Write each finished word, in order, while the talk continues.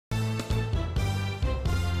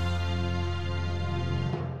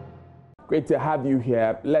Great to have you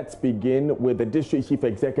here. Let's begin with the District Chief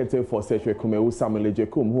Executive for Kumawu, Samuel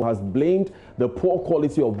Ejekum, who has blamed the poor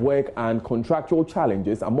quality of work and contractual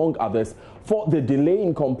challenges, among others, for the delay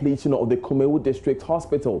in completion of the Kumawu District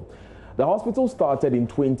Hospital. The hospital started in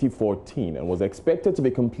 2014 and was expected to be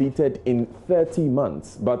completed in 30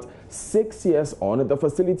 months. But 6 years on, the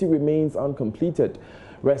facility remains uncompleted.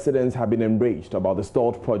 Residents have been enraged about the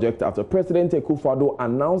stalled project after President Akufo-Addo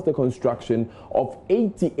announced the construction of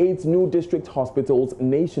 88 new district hospitals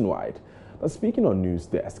nationwide. Now, speaking on News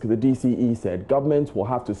Desk, the DCE said government will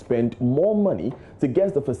have to spend more money to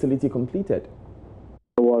get the facility completed.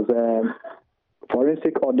 There was a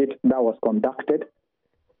forensic audit that was conducted,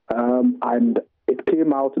 and it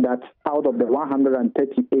came out that out of the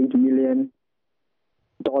 $138 million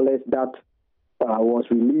that was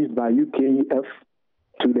released by UKEF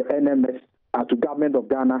to the NMS, to Government of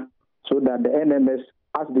Ghana, so that the NMS,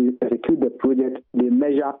 as they execute the project, they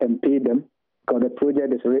measure and pay them, because the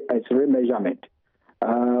project is remeasurement.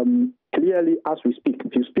 Clearly, as we speak,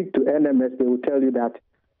 if you speak to NMS, they will tell you that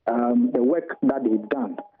the work that they've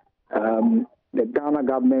done, the Ghana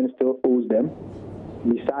government still owes them.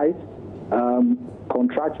 Besides,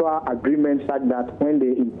 contractual agreements such that when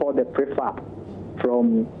they import the prefab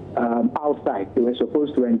from outside, they were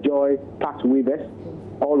supposed to enjoy tax waivers.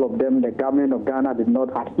 All of them, the government of Ghana did not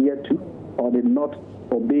adhere to or did not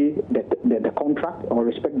obey the contract or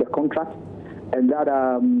respect the contract. And that,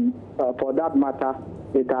 for that matter,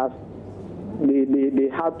 it has they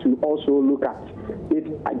had to also look at it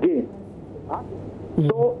again.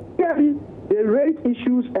 So clearly, they raise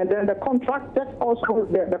issues, and then the contract, that's also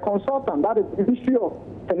the consultant, that is the Ministry of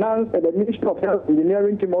Finance and the Ministry of Health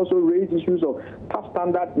Engineering team also raised issues of tough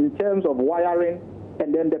standards in terms of wiring,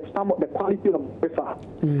 and then some of the quality of the prefab.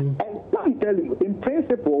 And let me tell you, in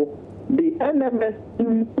principle, the NMS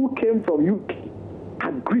team who came from UK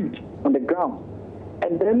agreed on the ground,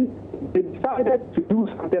 and then they decided to do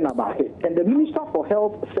something about it. And the Minister for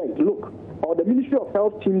Health said, look, or the Ministry of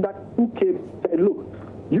Health team who came said, look,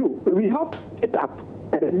 we have to set up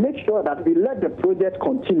and make sure that we let the project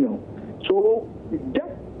continue. So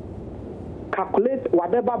just calculate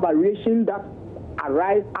whatever variation that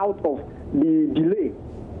arise out of the delay,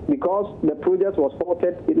 because the project was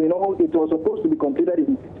halted. It was supposed to be completed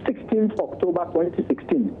in 16th October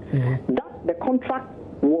 2016. That the contract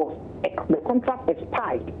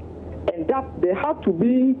expired, and that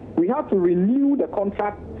we have to renew the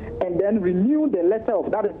contract and then renew the letter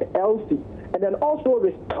of that is the LC, and then also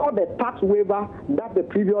restore the tax waiver that the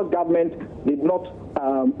previous government did not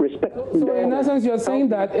respect. So in essence, you're saying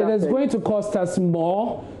that it is going to cost us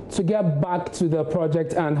more to get back to the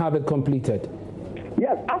project and have it completed?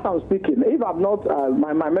 Yes, as I'm speaking, if I'm not,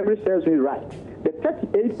 my memory serves me right, the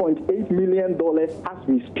 $38.8 million as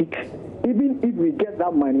we speak, even if we get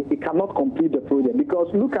that money, it cannot complete the project,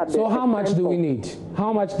 because look at So how much do we need?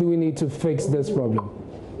 How much do we need to fix this problem?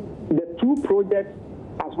 The two projects,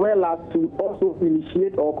 as well as to also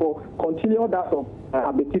initiate or continue that of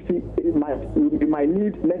Abetifi, we might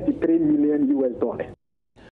need $93 million US.